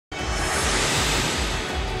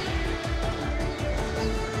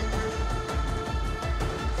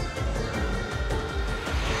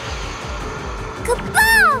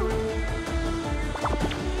Kaboom!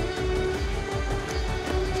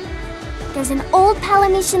 There's an old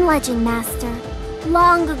Polynesian legend, Master.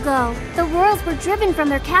 Long ago, the royals were driven from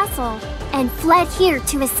their castle and fled here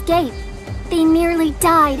to escape. They nearly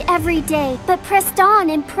died every day, but pressed on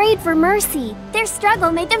and prayed for mercy. Their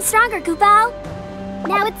struggle made them stronger, Kupao.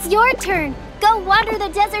 Now it's your turn. Go wander the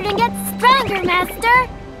desert and get stronger, Master!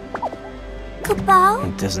 Kupao?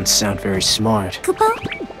 It doesn't sound very smart. Kupao?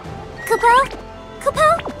 Kupao?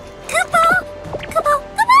 Kupao? Kupao? Kupao?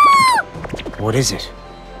 Kupao! What is it?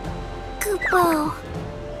 Kupao.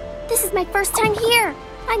 This is my first time here.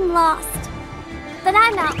 I'm lost. But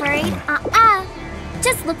I'm not worried.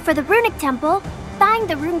 Just look for the runic temple, find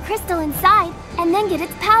the rune crystal inside, and then get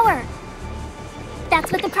its power.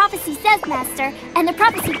 That's what the prophecy says, Master, and the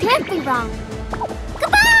prophecy can't be wrong.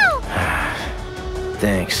 Kabow!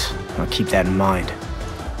 Thanks. I'll keep that in mind.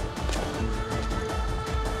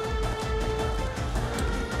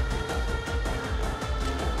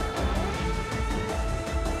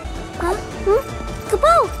 Huh?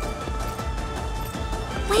 Kabow!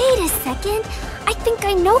 Wait a second. I think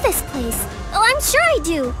I know this place. Oh, I'm sure I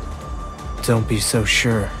do. Don't be so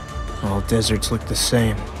sure. All deserts look the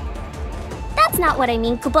same. That's not what I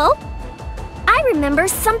mean, Kubo. I remember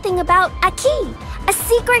something about a key. A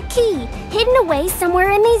secret key hidden away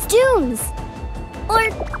somewhere in these dunes.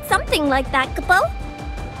 Or something like that, Kubo.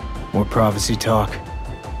 More prophecy talk.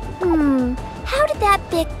 How did that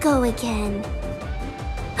bit go again?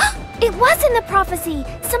 It was in the prophecy.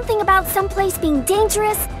 Something about someplace being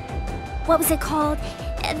dangerous. What was it called?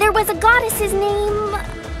 There was a goddess's name.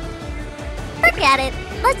 Forget it.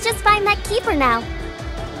 Let's just find that key for now.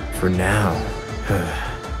 For now.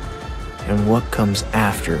 And what comes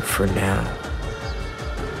after for now?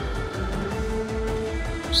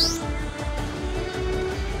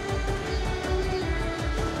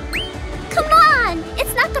 Come on!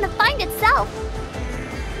 It's not gonna find itself.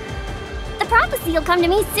 The prophecy will come to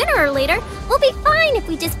me sooner or later. We'll be fine if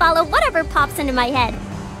we just follow whatever pops into my head.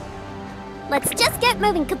 Let's just get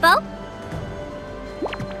moving, Kapo.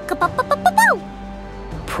 Kapo-po-po-po-po!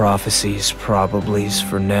 Prophecies, probablys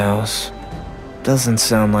for nows. Doesn't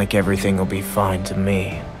sound like everything will be fine to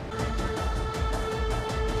me.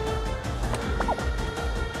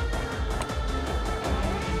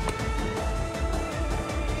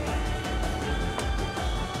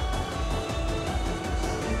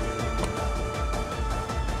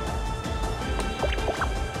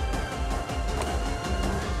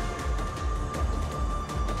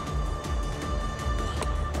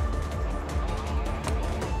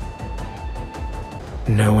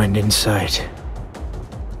 No end in sight.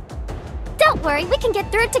 Don't worry, we can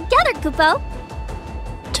get through it together, Kupo.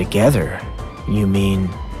 Together? You mean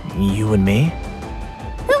you and me?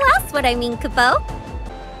 Who else would I mean, Kupo?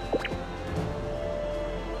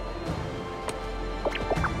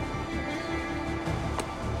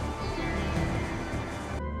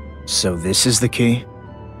 So this is the key?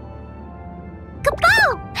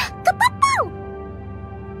 Kupo! Kupo!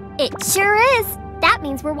 It sure is. That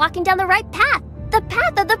means we're walking down the right path. The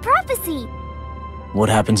path of the prophecy. What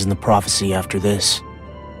happens in the prophecy after this?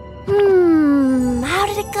 How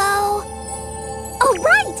did it go? Oh,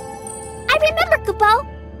 right! I remember, Kupo!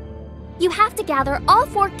 You have to gather all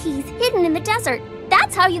 4 keys hidden in the desert.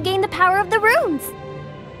 That's how you gain the power of the runes.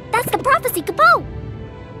 That's the prophecy, Kupo!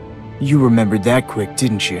 You remembered that quick,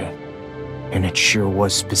 didn't you? And it sure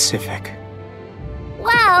was specific.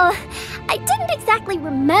 Well, I didn't exactly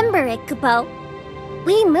remember it, Kupo.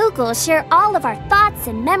 We Moogles share all of our thoughts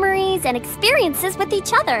and memories and experiences with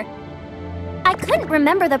each other. I couldn't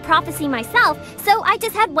remember the prophecy myself, so I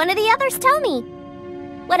just had one of the others tell me.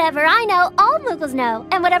 Whatever I know, all Moogles know,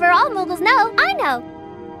 and whatever all Moogles know, I know.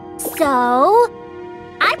 So,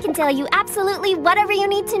 I can tell you absolutely whatever you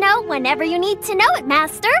need to know whenever you need to know it,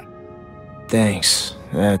 Master. Thanks.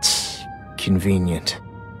 That's convenient.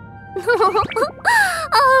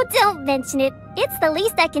 Oh, don't mention it. It's the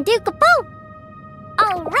least I can do, Kapo.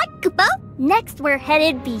 All right, Kupo. Next, we're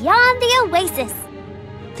headed beyond the oasis.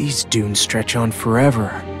 These dunes stretch on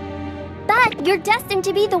forever. But you're destined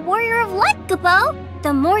to be the warrior of light, Kupo.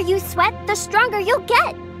 The more you sweat, the stronger you'll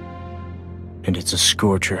get. And it's a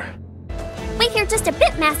scorcher. Wait here just a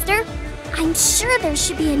bit, Master. I'm sure there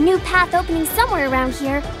should be a new path opening somewhere around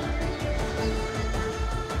here.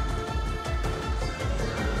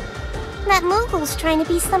 That Moogle's trying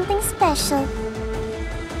to be something special.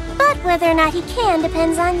 But whether or not he can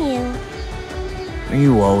depends on you. Are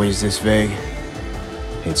you always this vague?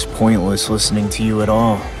 It's pointless listening to you at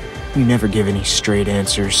all. You never give any straight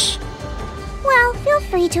answers. Well, feel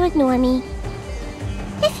free to ignore me.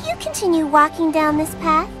 If you continue walking down this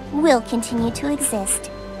path, will continue to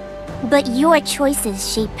exist. But your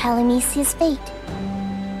choices shape Palamecia's fate.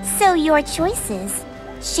 So your choices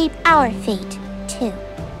shape our fate, too.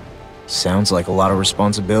 Sounds like a lot of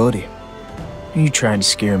responsibility. Are you trying to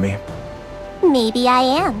scare me? Maybe I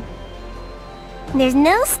am. There's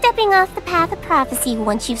no stepping off the path of prophecy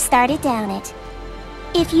once you've started down it.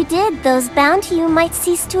 If you did, those bound to you might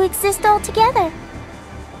cease to exist altogether.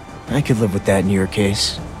 I could live with that in your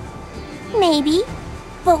case. Maybe.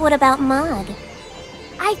 But what about Mog?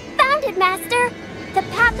 I found it, Master! The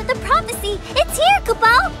path of the prophecy! It's here,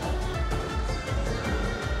 Kupo!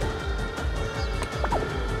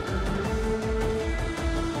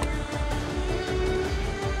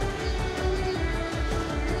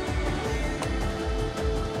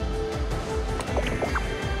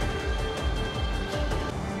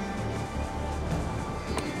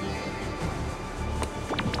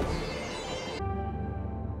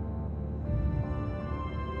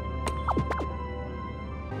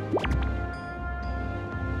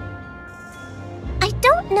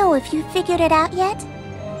 Know if you figured it out yet,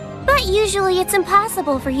 but usually it's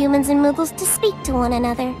impossible for humans and Moogles to speak to one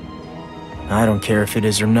another. I don't care if it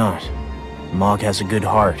is or not. Mog has a good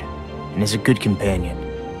heart, and is a good companion.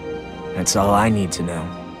 That's all I need to know.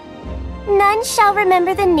 None shall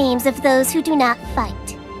remember the names of those who do not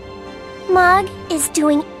fight. Mog is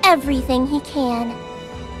doing everything he can.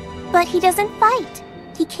 But he doesn't fight.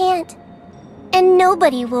 He can't. And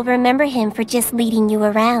nobody will remember him for just leading you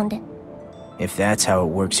around. If that's how it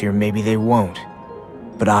works here, maybe they won't.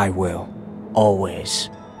 But I will.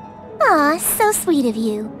 Always. Aw, so sweet of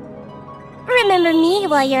you. Remember me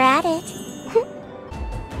while you're at it.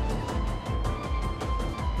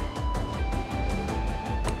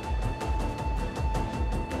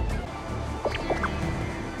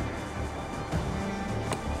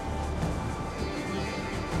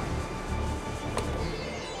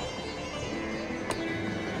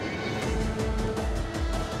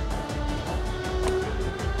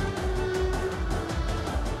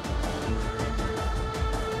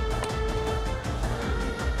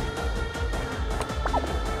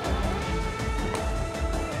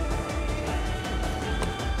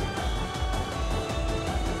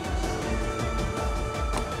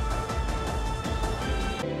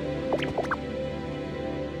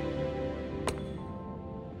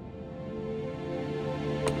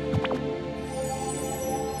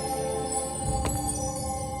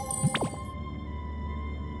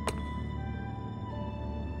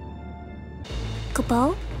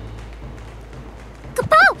 Kupo?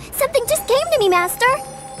 Kupo! Something just came to me, Master!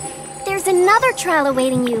 There's another trial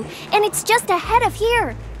awaiting you, and it's just ahead of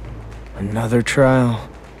here. Another trial?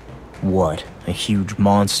 What? A huge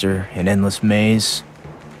monster? An endless maze?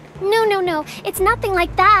 No. It's nothing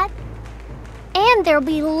like that. And there'll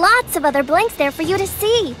be lots of other blanks there for you to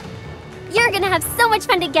see. You're gonna have so much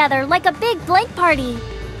fun together, like a big blank party.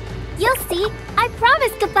 You'll see. I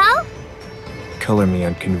promise, Kupo! Color me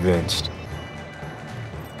unconvinced.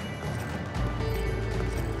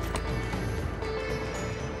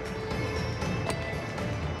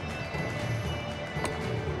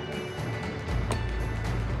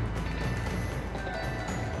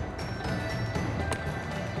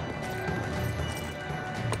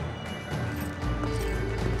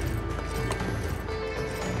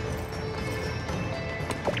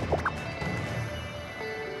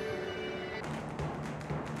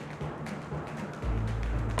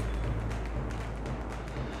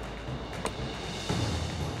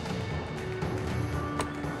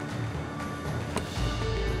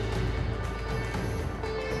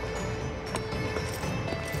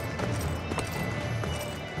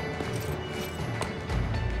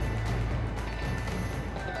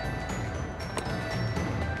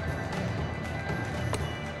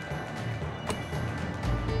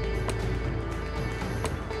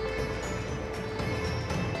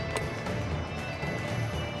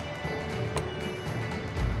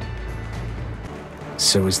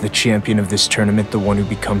 So is the champion of this tournament the one who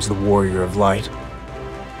becomes the Warrior of Light?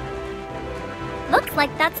 Looks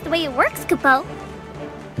like that's the way it works, Kupo.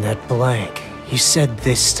 That blank. You said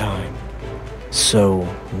this time. So,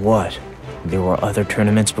 what? There were other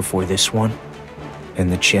tournaments before this one?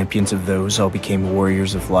 And the champions of those all became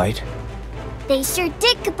Warriors of Light? They sure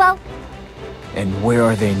did, Kupo. And where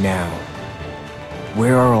are they now?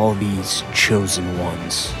 Where are all these chosen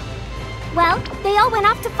ones? Well, they all went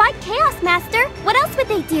off to fight Chaos, Master. What else would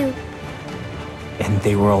they do? And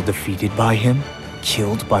they were all defeated by him?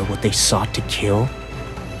 Killed by what they sought to kill?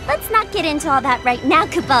 Let's not get into all that right now,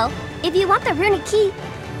 Kupo. If you want the runic key,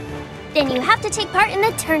 then you have to take part in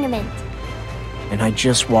the tournament. And I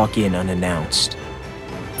just walk in unannounced.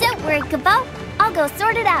 Don't Don't worry, Kupo. I'll go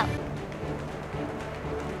sort it out.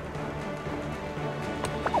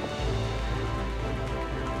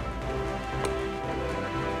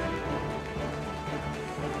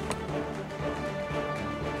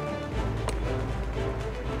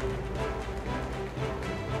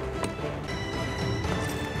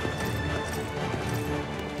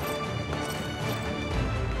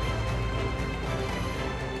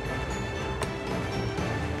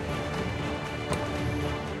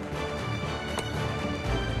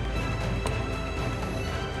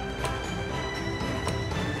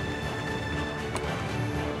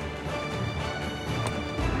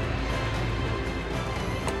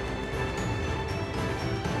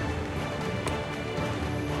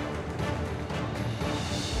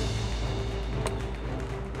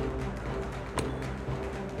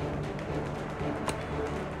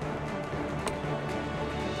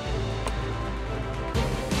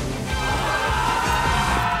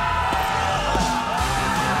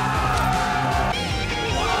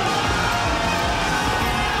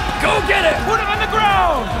 Go get it! Put him on the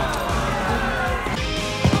ground!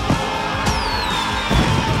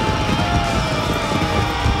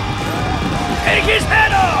 Take his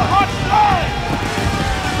head off! Run!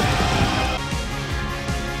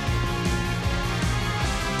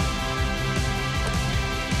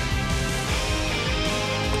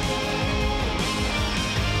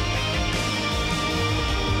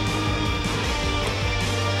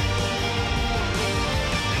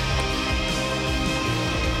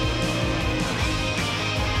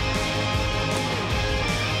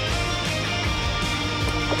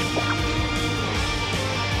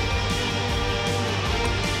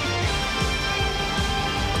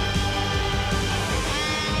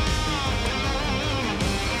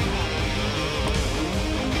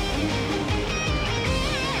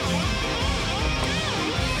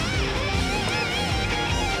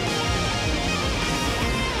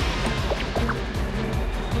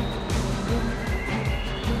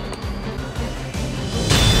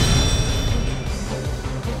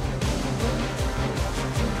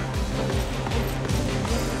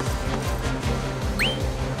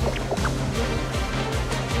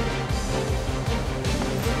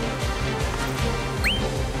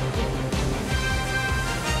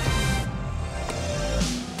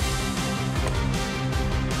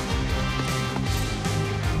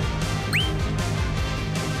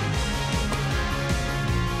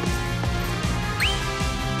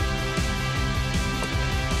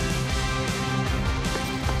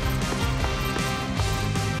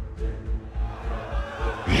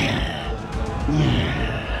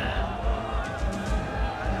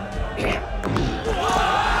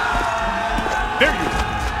 There you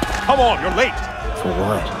are! Come on, you're late! For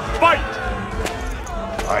what? Fight!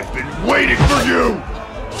 I've been waiting for you!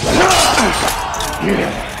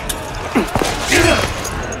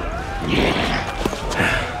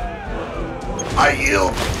 I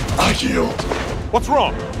yield! I yield! What's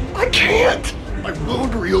wrong? I can't! My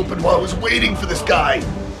wound reopened while I was waiting for this guy!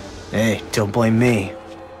 Hey, don't blame me.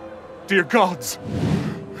 Dear gods,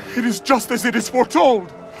 it is just as it is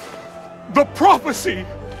foretold! The prophecy!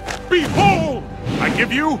 Behold! I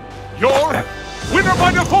give you your winner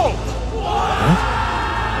by default!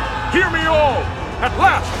 Hear me all! At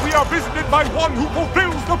last we are visited by one who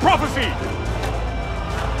fulfills the prophecy!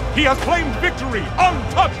 He has claimed victory,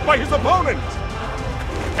 untouched by his opponent!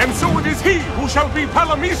 And so it is he who shall be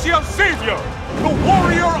Palamecia's savior, the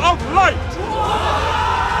warrior of light!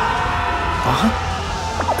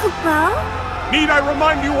 Kupo? Need I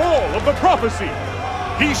remind you all of the prophecy?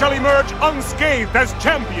 He shall emerge unscathed as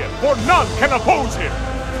champion, for none can oppose him!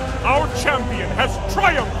 Our champion has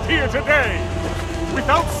triumphed here today,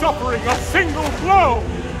 without suffering a single blow!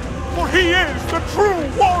 For he is the true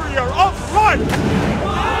warrior of light!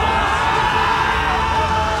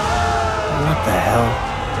 What the hell?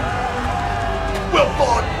 Well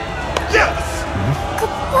fought! Yes!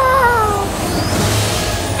 Kupo!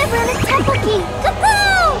 I ran a temple key! Kupo!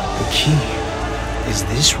 The key. Is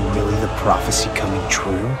this really the prophecy coming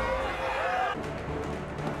true?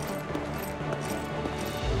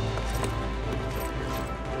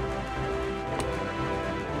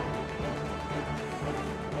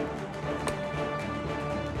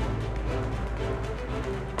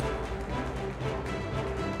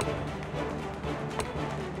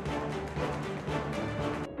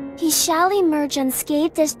 He shall emerge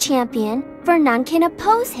unscathed as champion, for none can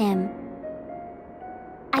oppose him.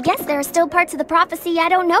 I guess there are still parts of the prophecy I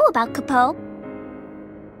don't know about, Kupo.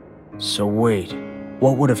 So wait,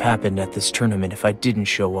 what would have happened at this tournament if I didn't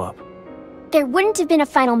show up? There wouldn't have been a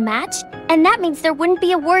final match, and that means there wouldn't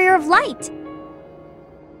be a Warrior of Light.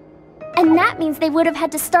 And that means they would have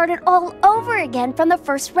had to start it all over again from the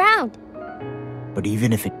first round. But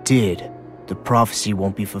even if it did, the prophecy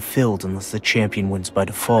won't be fulfilled unless the champion wins by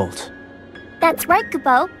default. That's right,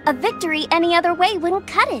 Kupo. A victory any other way wouldn't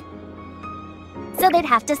cut it. So they'd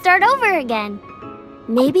have to start over again.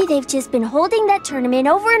 Maybe they've just been holding that tournament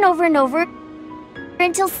over and over and over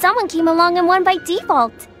until someone came along and won by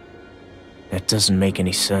default. That doesn't make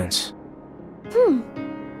any sense.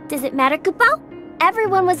 Does it matter, Kupo?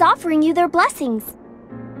 Everyone was offering you their blessings.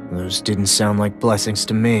 Those didn't sound like blessings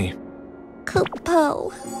to me.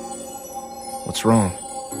 Kupo. What's wrong?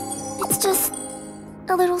 It's just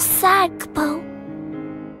a little sad, Kupo.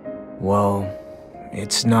 Well,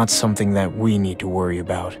 it's not something that we need to worry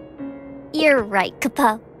about. You're right,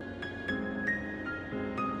 Kupo.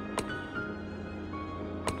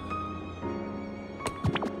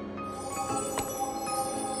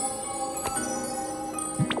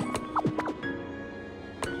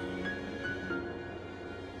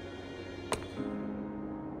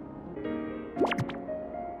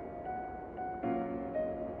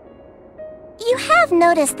 You have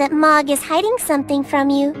noticed that Mog is hiding something from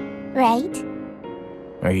you, right?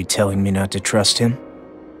 Are you telling me not to trust him?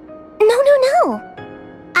 No.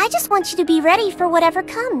 I just want you to be ready for whatever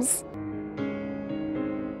comes.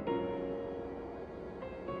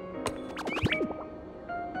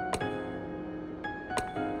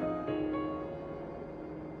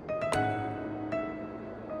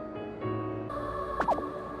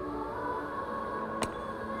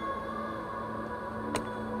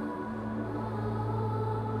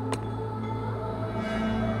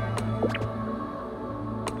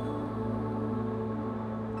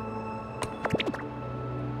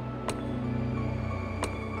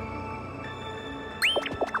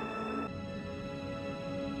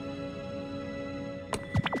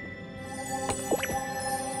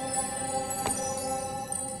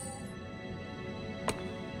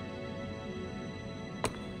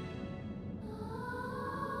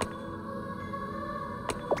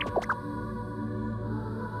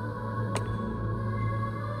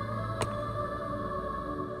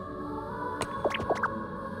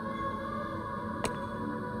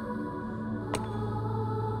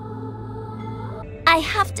 I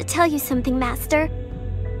have to tell you something, Master.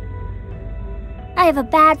 I have a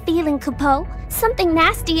bad feeling, Kupo. Something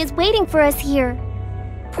nasty is waiting for us here.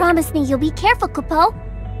 Promise me you'll be careful, Kupo.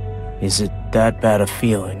 Is it that bad a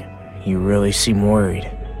feeling? You really seem worried.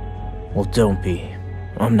 Well, don't be.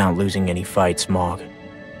 I'm not losing any fights, Mog.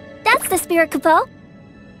 That's the spirit, Kupo.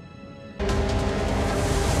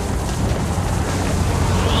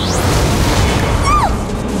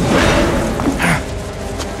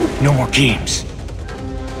 No more games.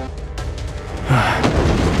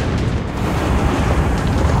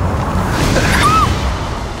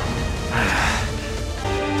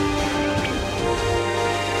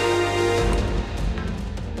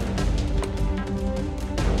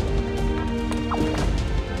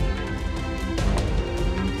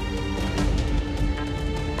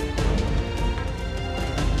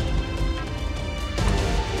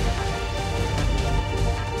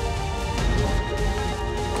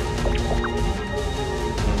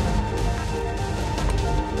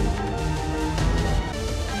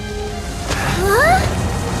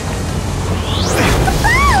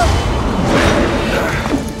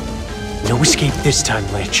 No escape this time,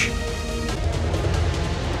 Lich.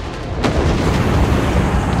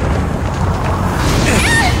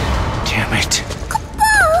 Damn it.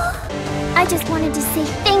 I just wanted to say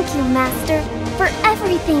thank you, Master, for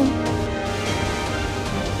everything.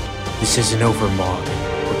 This isn't over, Mog.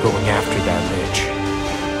 We're going after that Lich.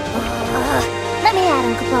 Let me at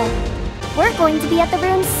him, Kupo. We're going to be at the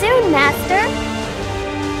ruins soon, Master.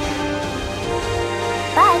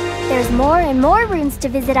 But there's more and more ruins to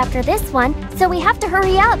visit after this one, so we have to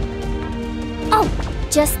hurry up. Oh,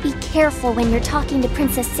 just be careful when you're talking to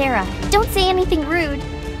Princess Sarah. Don't say anything rude.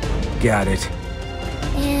 Got it.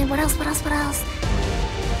 And what else?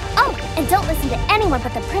 Oh, and don't listen to anyone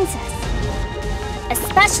but the princess.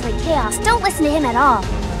 Especially Chaos. Don't listen to him at all.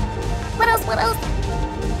 What else?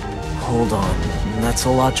 Hold on. That's a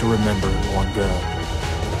lot to remember in one go.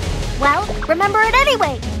 Well, remember it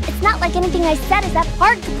anyway. It's not like anything I said is that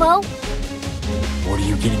hard, Kupo. What are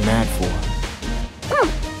you getting mad for?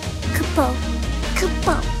 Kupo.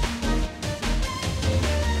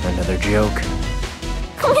 Another joke?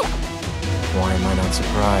 Why am I not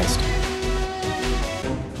surprised?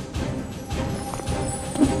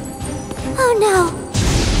 Oh no!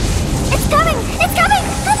 It's coming!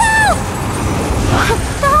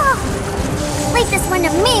 Kupo! Leave this one to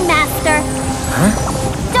me, Master. Huh?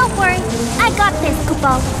 Don't worry, I got this,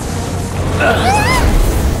 Kupo.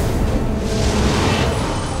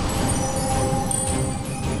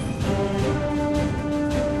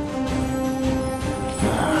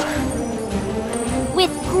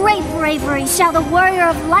 great bravery shall the Warrior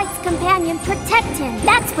of Light's companion protect him.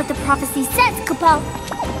 That's what the prophecy says, Kupo.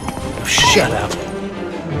 Shut up.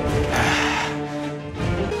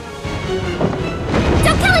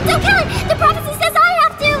 Don't kill it! Don't kill it! The prophecy says I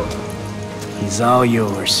have to! He's all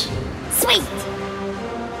yours. Sweet!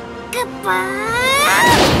 Kupo!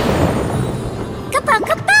 Kupo!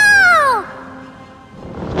 Kupo!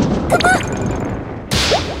 Kupo!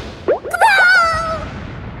 Kupo!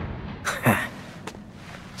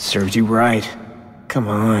 Served you right. Come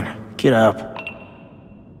on, get up.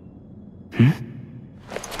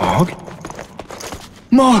 Mog?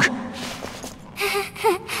 Mog!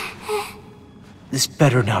 This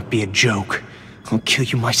better not be a joke. I'll kill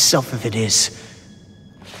you myself if it is.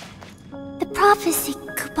 The prophecy,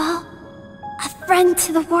 Kupo. A friend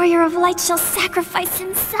to the Warrior of Light shall sacrifice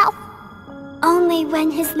himself. Only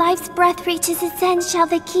when his life's breath reaches its end shall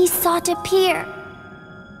the key sought appear.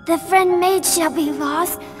 The friend made shall be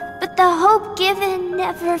lost, but the hope given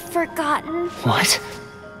never forgotten. What?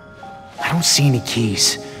 I don't see any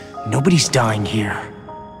keys. Nobody's dying here.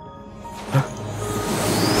 Huh?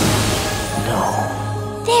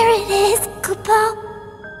 No. There it is, Kupo.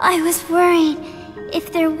 I was worried.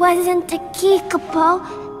 If there wasn't a key,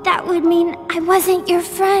 Kupo, that would mean I wasn't your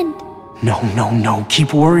friend. No, no, no.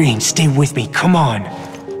 Keep worrying. Stay with me. Come on.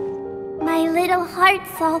 My little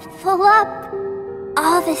heart's all full up.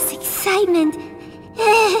 All this excitement.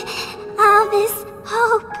 All this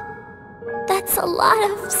hope. That's a lot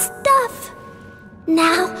of stuff.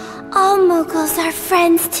 Now, all Moogles are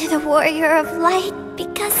friends to the Warrior of Light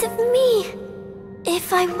because of me.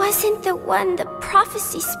 If I wasn't the one the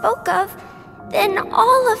prophecy spoke of, then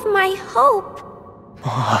all of my hope.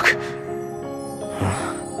 Mog.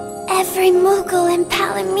 Every Moogle in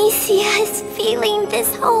Palamecia is feeling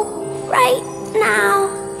this hope right now.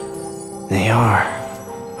 They are,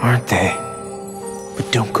 aren't they?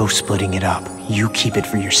 But don't go splitting it up. You keep it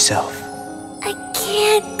for yourself. I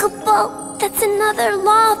can't, Kupo. That's another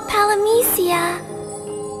law of Palamecia.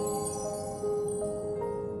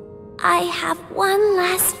 I have one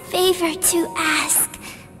last favor to ask.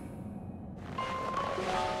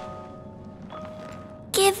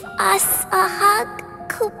 Give us a hug,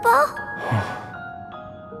 Kupo?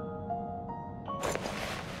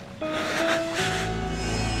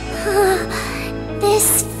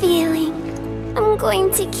 This feeling, I'm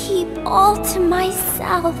going to keep all to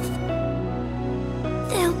myself.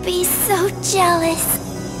 They'll be so jealous,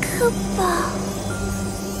 Kupo.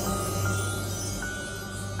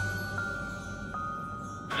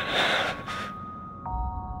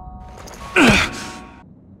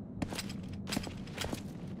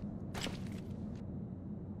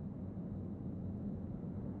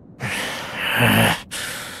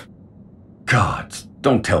 Gods,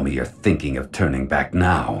 don't tell me you're thinking of turning back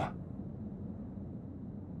now.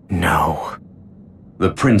 No.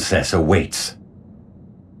 The princess awaits.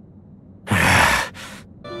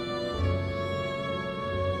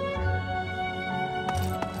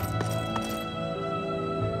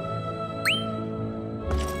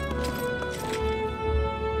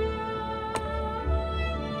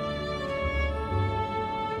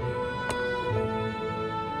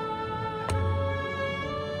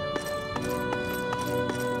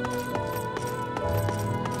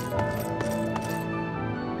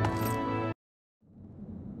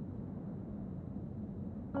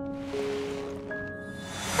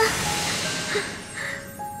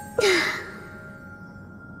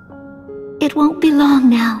 It won't be long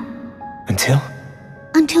now. Until?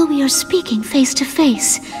 Until we are speaking face to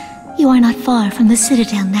face. You are not far from the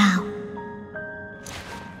Citadel now.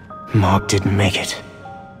 Mog didn't make it.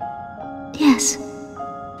 Yes,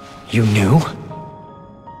 You knew?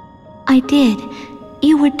 I did.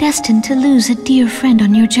 You were destined to lose a dear friend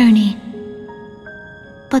on your journey.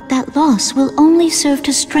 But that loss will only serve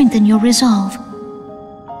to strengthen your resolve.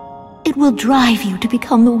 It will drive you to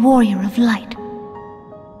become the Warrior of Light.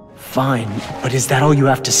 Fine, but is that all you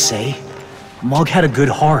have to say? Mog had a good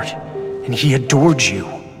heart, and he adored you.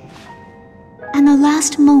 And the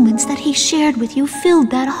last moments that he shared with you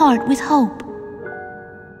filled that heart with hope.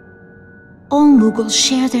 All Moogles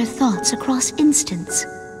share their thoughts across instants.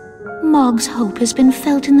 Mog's hope has been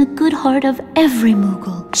felt in the good heart of every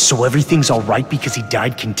Moogle. So everything's alright because he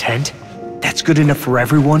died content? That's good enough for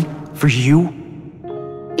everyone? For you?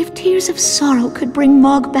 If tears of sorrow could bring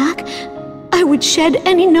Mog back, I would shed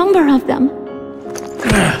any number of them.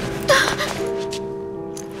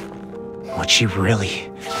 What'd she really?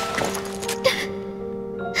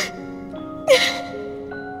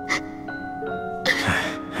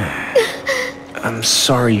 I'm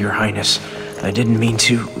sorry, Your Highness. I didn't mean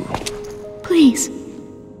to... Please,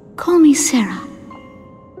 call me Sarah.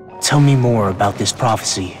 Tell me more about this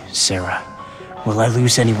prophecy, Sarah. Will I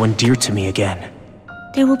lose anyone dear to me again?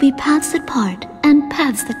 There will be paths that part and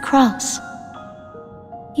paths that cross.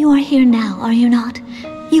 You are here now, are you not?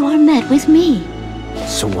 You are met with me.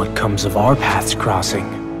 So what comes of our paths crossing?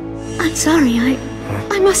 I'm sorry,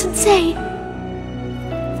 I mustn't say.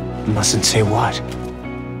 Mustn't say what?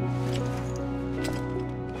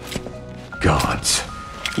 Gods,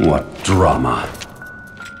 what drama.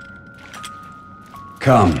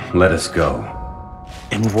 Come, let us go.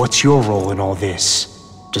 And what's your role in all this?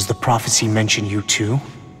 Does the prophecy mention you too?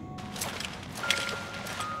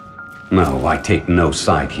 No, I take no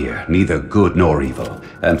side here, neither good nor evil,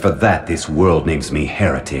 and for that this world names me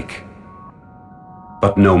heretic.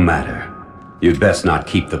 But no matter. You'd best not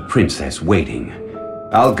keep the princess waiting.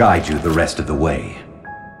 I'll guide you the rest of the way.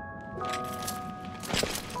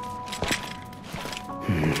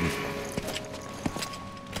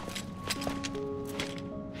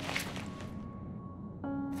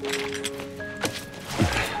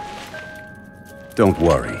 Don't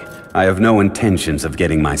worry. I have no intentions of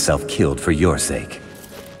getting myself killed for your sake.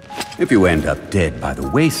 If you end up dead by the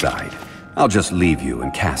wayside, I'll just leave you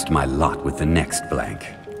and cast my lot with the next blank.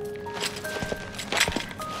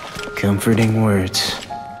 Comforting words.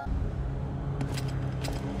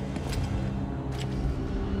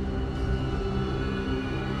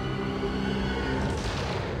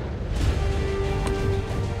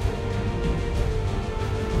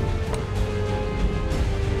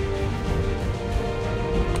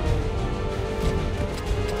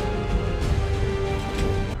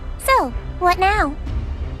 What now?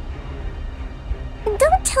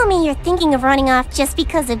 Don't tell me you're thinking of running off just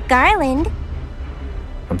because of Garland.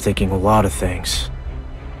 I'm thinking a lot of things.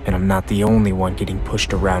 And I'm not the only one getting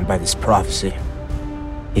pushed around by this prophecy.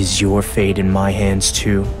 Is your fate in my hands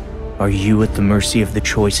too? Are you at the mercy of the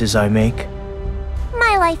choices I make?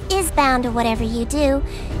 My life is bound to whatever you do,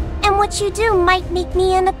 and what you do might make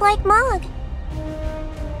me end up like Mog.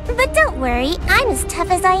 But don't worry, I'm as tough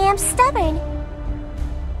as I am stubborn.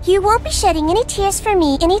 You won't be shedding any tears for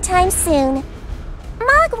me anytime soon.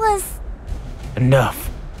 Mog was... Enough.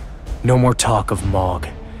 No more talk of Mog.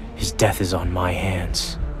 His death is on my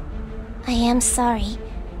hands. I am sorry.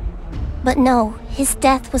 But no, his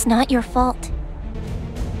death was not your fault.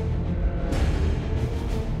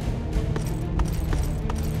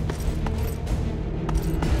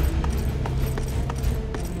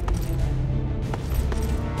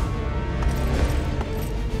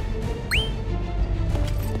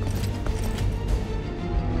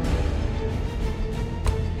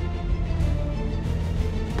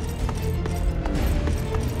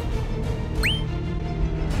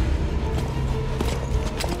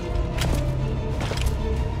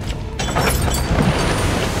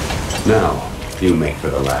 Now, you make for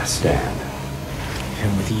the last stand.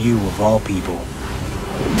 And with you of all people.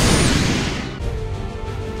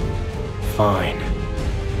 Fine.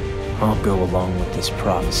 I'll go along with this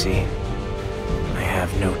prophecy. I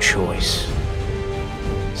have no choice.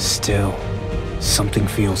 Still, something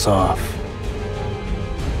feels off.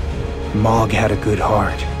 Mog had a good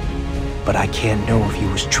heart, but I can't know if he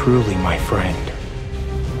was truly my friend.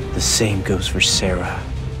 The same goes for Sarah.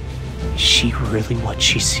 Is she really what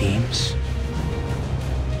she seems?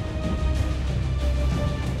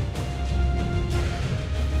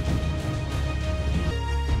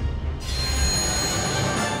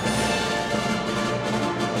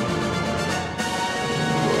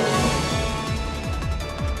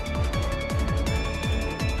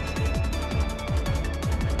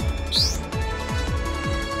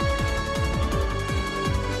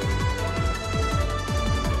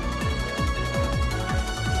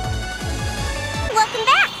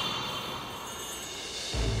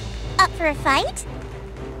 For a fight?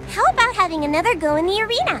 How about having another go in the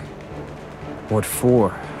arena? What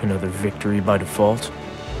for? Another victory by default?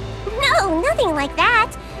 No, nothing like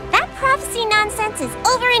that. That prophecy nonsense is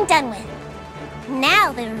over and done with.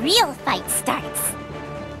 Now the real fight starts.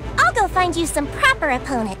 I'll go find you some proper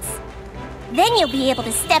opponents. Then you'll be able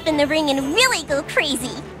to step in the ring and really go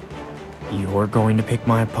crazy. You're going to pick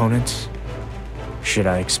my opponents? Should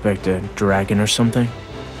I expect a dragon or something?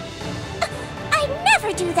 I'd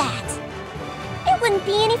never do that. It wouldn't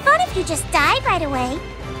be any fun if you just died right away.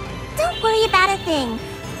 Don't worry about a thing.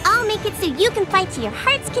 I'll make it so you can fight to your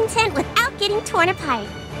heart's content without getting torn apart.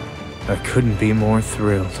 I couldn't be more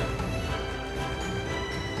thrilled.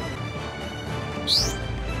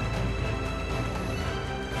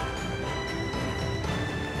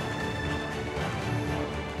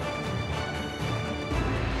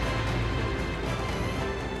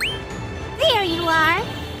 There you are.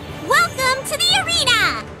 Welcome to the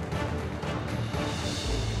arena!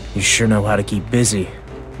 You sure know how to keep busy.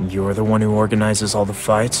 You're the one who organizes all the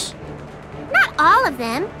fights? Not all of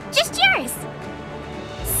them, just yours.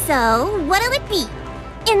 So, what'll it be?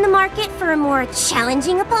 In the market for a more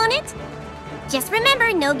challenging opponent? Just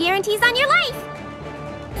remember, no guarantees on your life.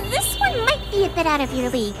 This one might be a bit out of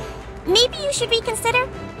your league. Maybe you should reconsider?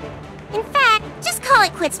 In fact, just call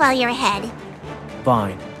it quits while you're ahead.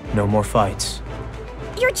 Fine. No more fights.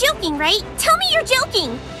 You're joking, right? Tell me you're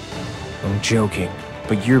joking! I'm joking,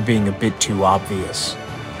 but you're being a bit too obvious.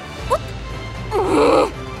 What?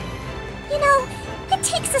 You know, it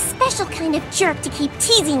takes a special kind of jerk to keep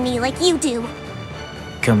teasing me like you do.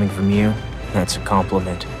 Coming from you, that's a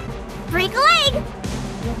compliment. Break a leg!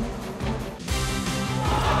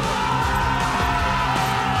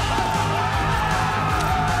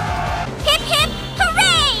 Hip hip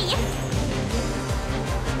hooray!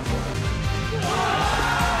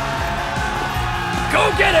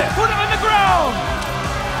 Go get it! Put him on the ground!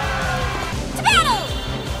 To battle!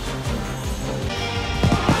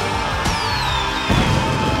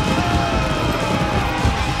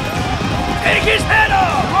 Take his head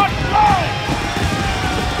off!